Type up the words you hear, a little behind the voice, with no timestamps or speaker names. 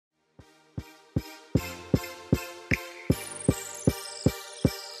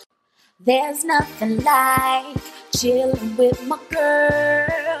There's nothing like chilling with my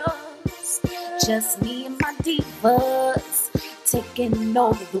girls. Just me and my divas taking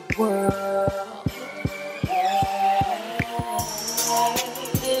over the world.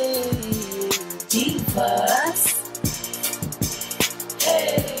 Divas.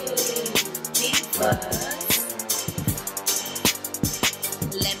 Hey, divas.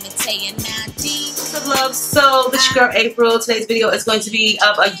 Let me tell you now, divas. What's up, love? So this is your girl April. Today's video is going to be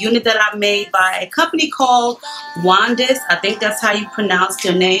of a unit that I made by a company called Wondess. I think that's how you pronounce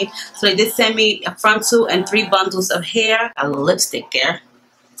their name. So they did send me a frontal and 3 bundles of hair. A lipstick there.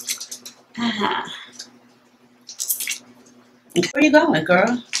 Where you going, girl?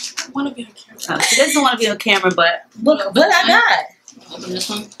 I want to be on camera. She doesn't want to be on camera, but look what I got. Open this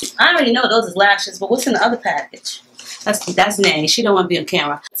one. I already know those is lashes, but what's in the other package? That's Nay. She don't want to be on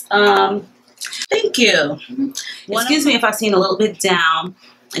camera. Thank you. Excuse me if I seem a little bit down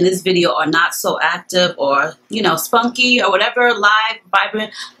in this video, or not so active, or spunky, or whatever, live,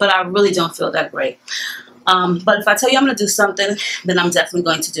 vibrant, but I really don't feel that great. But if I tell you I'm going to do something, then I'm definitely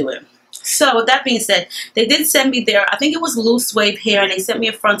going to do it. So with that being said, they did send me their, I think it was loose wave hair, and they sent me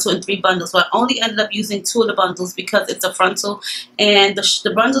a frontal in 3 bundles, but I only ended up using 2 of the bundles because it's a frontal, and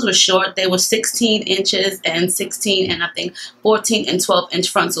the bundles were short. They were 16 inches and 16 and I think 14 and 12 inch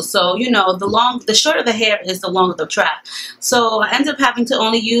frontal. So the shorter the hair is, the longer the trap. So I ended up having to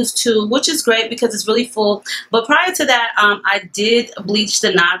only use 2, which is great because it's really full. But prior to that, I did bleach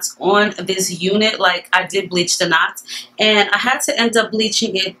the knots on this unit. Like, I did bleach the knots, and I had to end up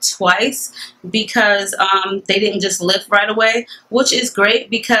bleaching it twice because they didn't just lift right away, which is great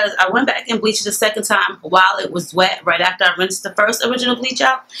because I went back and bleached the second time while it was wet, right after I rinsed the first original bleach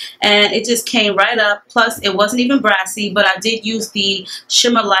out, and it just came right up. Plus, it wasn't even brassy, but I did use the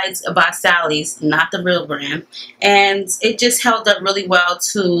Shimmer Lights by Sally's, not the real brand, and it just held up really well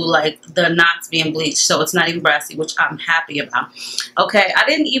to like the knots being bleached, so it's not even brassy, which I'm happy about. Okay, I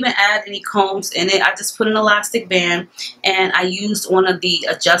didn't even add any combs in it. I just put an elastic band, and I used one of the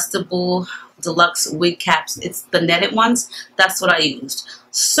adjustable deluxe wig caps. It's the netted ones. That's what I used.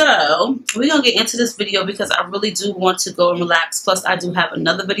 So we're gonna get into this video because I really do want to go and relax. Plus, I do have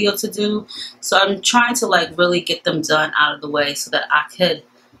another video to do, so I'm trying to like really get them done out of the way so that I could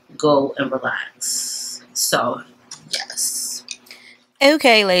go and relax. So yes.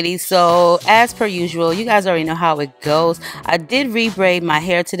 Okay, ladies, so as per usual, you guys already know how it goes. I did re-braid my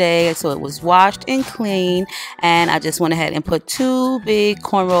hair today, so it was washed and clean, and I just went ahead and put 2 big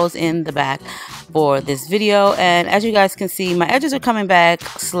cornrows in the back for this video. And as you guys can see, my edges are coming back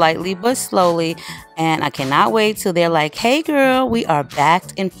slightly but slowly, and I cannot wait till they're like, hey girl, we are back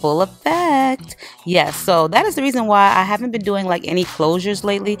in full effect. Yes, so that is the reason why I haven't been doing like any closures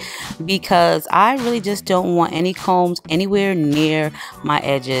lately, because I really just don't want any combs anywhere near my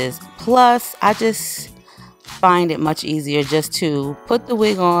edges. Plus, I just find it much easier just to put the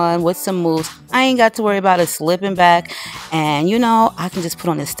wig on with some mousse. I ain't got to worry about it slipping back, and I can just put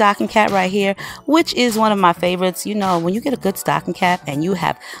on this stocking cap right here, which is one of my favorites. When you get a good stocking cap and you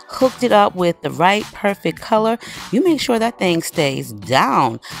have hooked it up with the right perfect color, you make sure that thing stays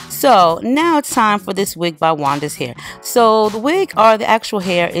down. So now it's time for this wig by Wondess hair. So the wig, or the actual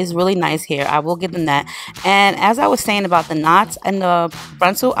hair, is really nice hair, I will give them that. And as I was saying about the knots and the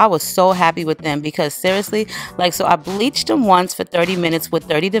frontal, I was so happy with them because seriously, so I bleached them once for 30 minutes with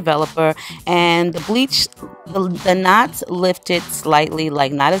 30 developer, and the knots lifted slightly,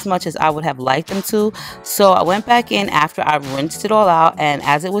 like not as much as I would have liked them to. So I went back in after I rinsed it all out, and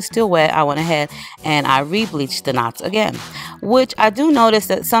as it was still wet, I went ahead and I re-bleached the knots again. Which I do notice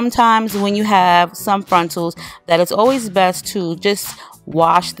that sometimes when you have some frontals, that it's always best to just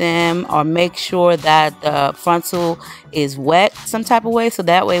wash them or make sure that the frontal is wet some type of way, so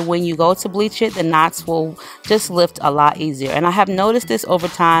that way when you go to bleach it, the knots will just lift a lot easier. And I have noticed this over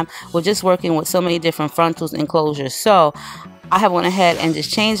time with just working with so many different frontals and closures. So I have went ahead and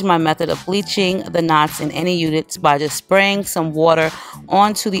just changed my method of bleaching the knots in any units by just spraying some water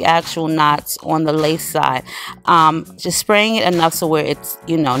onto the actual knots on the lace side. Just spraying it enough so where it's,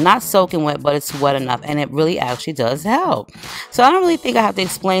 not soaking wet, but it's wet enough, and it really actually does help. So I don't really think I have to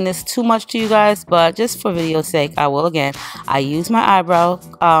explain this too much to you guys, but just for video's sake, I will again. I use my eyebrow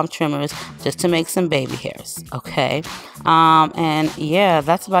trimmers just to make some baby hairs, okay? And yeah,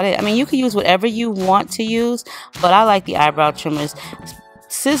 that's about it. I mean, you can use whatever you want to use, but I like the eyebrow trimmers.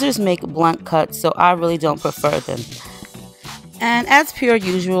 Scissors make blunt cuts, so I really don't prefer them. And as per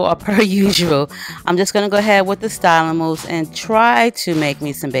usual, I'm just going to go ahead with the styling moves and try to make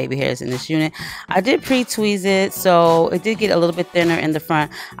me some baby hairs in this unit. I did pre-tweeze it, so it did get a little bit thinner in the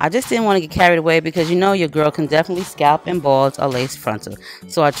front. I just didn't want to get carried away because you know your girl can definitely scalp and bald a lace frontal.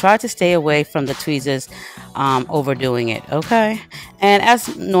 So I tried to stay away from the tweezers, overdoing it, okay? And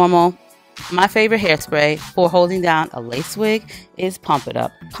as normal, my favorite hairspray for holding down a lace wig is Pump It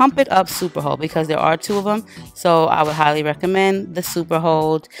Up. Pump It Up Super Hold, because there are 2 of them. So I would highly recommend the Super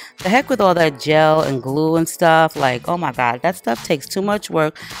Hold. The heck with all that gel and glue and stuff. Like, oh my God, that stuff takes too much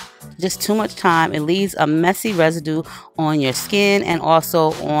work. Just too much time. It leaves a messy residue on your skin and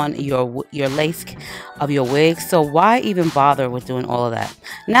also on your lace of your wig. So why even bother with doing all of that?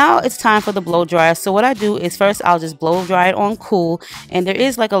 Now it's time for the blow dryer. So what I do is first I'll just blow dry it on cool, and there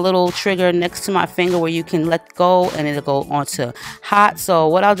is like a little trigger next to my finger where you can let go and it'll go onto hot. So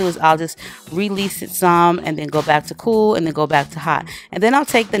what I'll do is I'll just release it some and then go back to cool and then go back to hot, and then I'll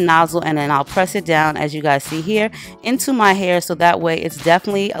take the nozzle and then I'll press it down, as you guys see here, into my hair, so that way it's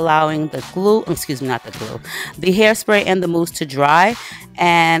definitely allowing the glue, excuse me, not the glue, the hairspray and the mousse to dry.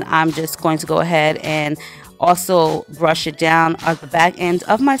 And I'm just going to go ahead and also brush it down at the back end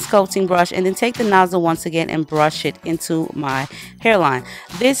of my sculpting brush, and then take the nozzle once again and brush it into my hairline.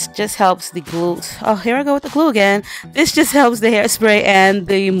 This just helps the glue, oh here I go with the glue again, this just helps the hairspray and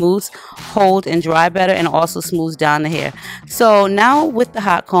the mousse hold and dry better, and also smooths down the hair. So now with the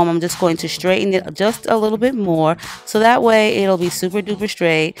hot comb, I'm just going to straighten it just a little bit more, so that way it'll be super duper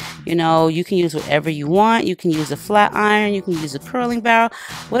straight. You know, you can use whatever you want. You can use a flat iron, you can use a curling barrel,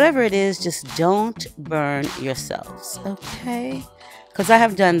 whatever it is, just don't burn yourselves, okay? Because I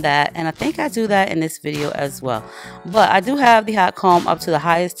have done that, and I think I do that in this video as well. But I do have the hot comb up to the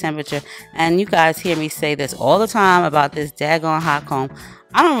highest temperature, and you guys hear me say this all the time about this daggone hot comb.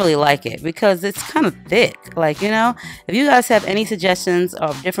 I don't really like it because it's kind of thick. Like, you know, if you guys have any suggestions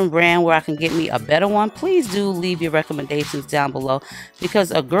of different brand where I can get me a better one, please do leave your recommendations down below,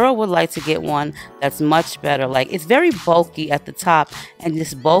 because a girl would like to get one that's much better. Like, it's very bulky at the top and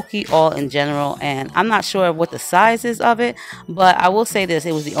just bulky all in general, and I'm not sure what the size is of it, but I will say this,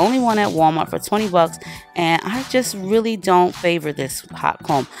 it was the only one at Walmart for 20 bucks, and I just really don't favor this hot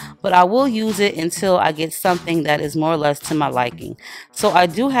comb, but I will use it until I get something that is more or less to my liking. So I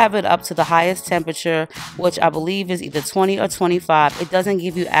do have it up to the highest temperature, which I believe is either 20 or 25. It doesn't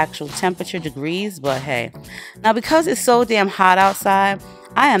give you actual temperature degrees, but hey. Now, because it's so damn hot outside,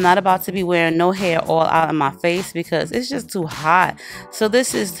 I am not about to be wearing no hair all out in my face because it's just too hot. So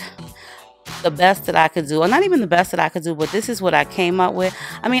this is the best that I could do, or not even the best that I could do, but this is what I came up with.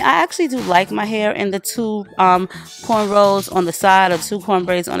 I mean, I actually do like my hair in the 2 cornrows on the side, or 2 corn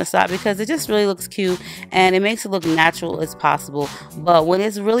braids on the side, because it just really looks cute and it makes it look natural as possible. But when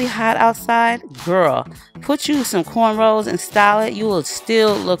it's really hot outside, girl, put you some cornrows and style it, you will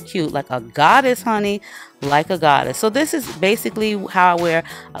still look cute like a goddess, honey, like a goddess. So this is basically how I wear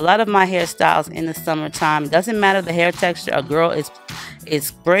a lot of my hairstyles in the summertime. It doesn't matter the hair texture, a girl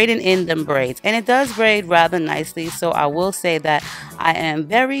is braiding in them braids, and it does braid rather nicely. So I will say that I am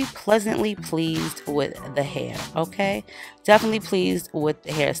very pleasantly pleased with the hair, okay? Definitely pleased with the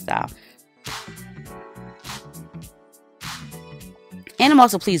hairstyle. And I'm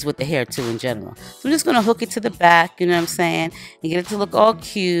also pleased with the hair too in general. So I'm just going to hook it to the back, you know what I'm saying, and get it to look all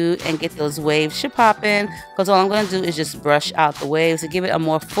cute and get those waves popping, because all I'm going to do is just brush out the waves to give it a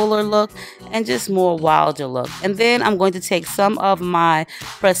more fuller look and just more wilder look. And then I'm going to take some of my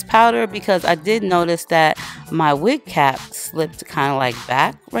pressed powder, because I did notice that my wig cap slipped kind of like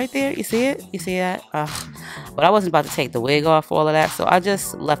back right there. You see it? You see that? But I wasn't about to take the wig off, all of that, so I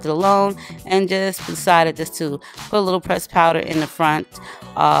just left it alone and just decided just to put a little pressed powder in the front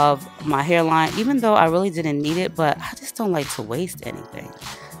of my hairline, even though I really didn't need it. But I just don't like to waste anything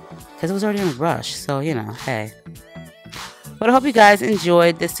because it was already in a brush, so you know, hey. But I hope you guys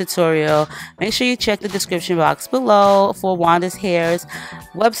enjoyed this tutorial. Make sure you check the description box below for Wondess Hair's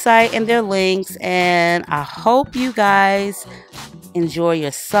website and their links, and I hope you guys enjoy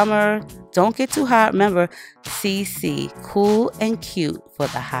your summer. Don't get too hot. Remember, CC, cool and cute for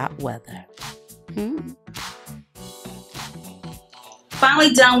the hot weather.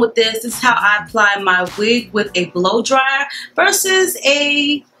 Finally done with this. This is how I apply my wig with a blow dryer versus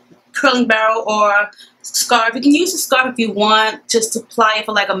a curling barrel or scarf. You can use a scarf if you want, just to apply it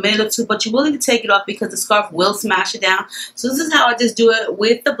for like a minute or 2, but you will need to take it off because the scarf will smash it down. So this is how I just do it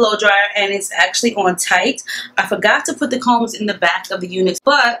with the blow dryer, and it's actually on tight. I forgot to put the combs in the back of the unit,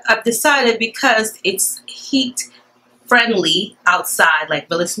 but I've decided, because it's heat friendly outside, like,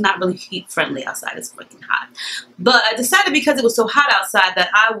 but it's not really heat friendly outside. It's freaking hot. But I decided because it was so hot outside that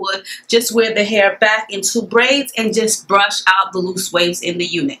I would just wear the hair back into braids and just brush out the loose waves in the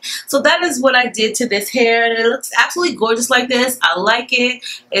unit. So that is what I did to this hair, and it looks absolutely gorgeous like this. I like it.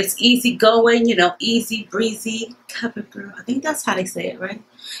 It's easy going, you know, easy breezy. Cover girl. I think that's how they say it, right?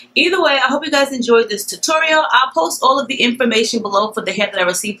 Either way, I hope you guys enjoyed this tutorial. I'll post all of the information below for the hair that I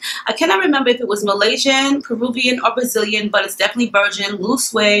received. I cannot remember if it was Malaysian, Peruvian, or Brazilian, but it's definitely virgin,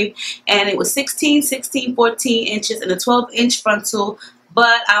 loose wave, and it was 16, 16, 14 inches and a 12-inch frontal.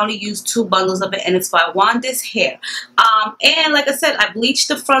 But I only used 2 bundles of it, and it's by Wondess hair. And like I said, I bleached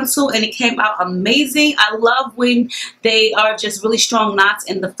the frontal and it came out amazing. I love when they are just really strong knots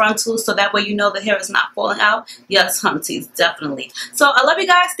in the frontal, so that way you know the hair is not falling out. Yes, hunties, definitely. So I love you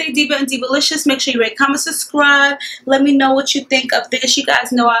guys. Stay diva and divalicious. Make sure you rate, comment, subscribe. Let me know what you think of this. You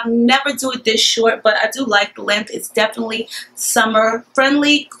guys know I'll never do it this short, but I do like the length. It's definitely summer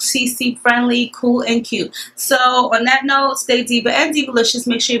friendly, CC friendly, cool and cute. So on that note, stay diva and divalicious.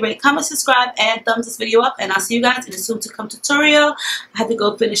 Make sure you rate, comment, subscribe, and thumbs this video up. And I'll see you guys in a soon to come tutorial. I have to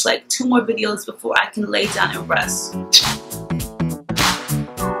go finish like 2 more videos before I can lay down and rest.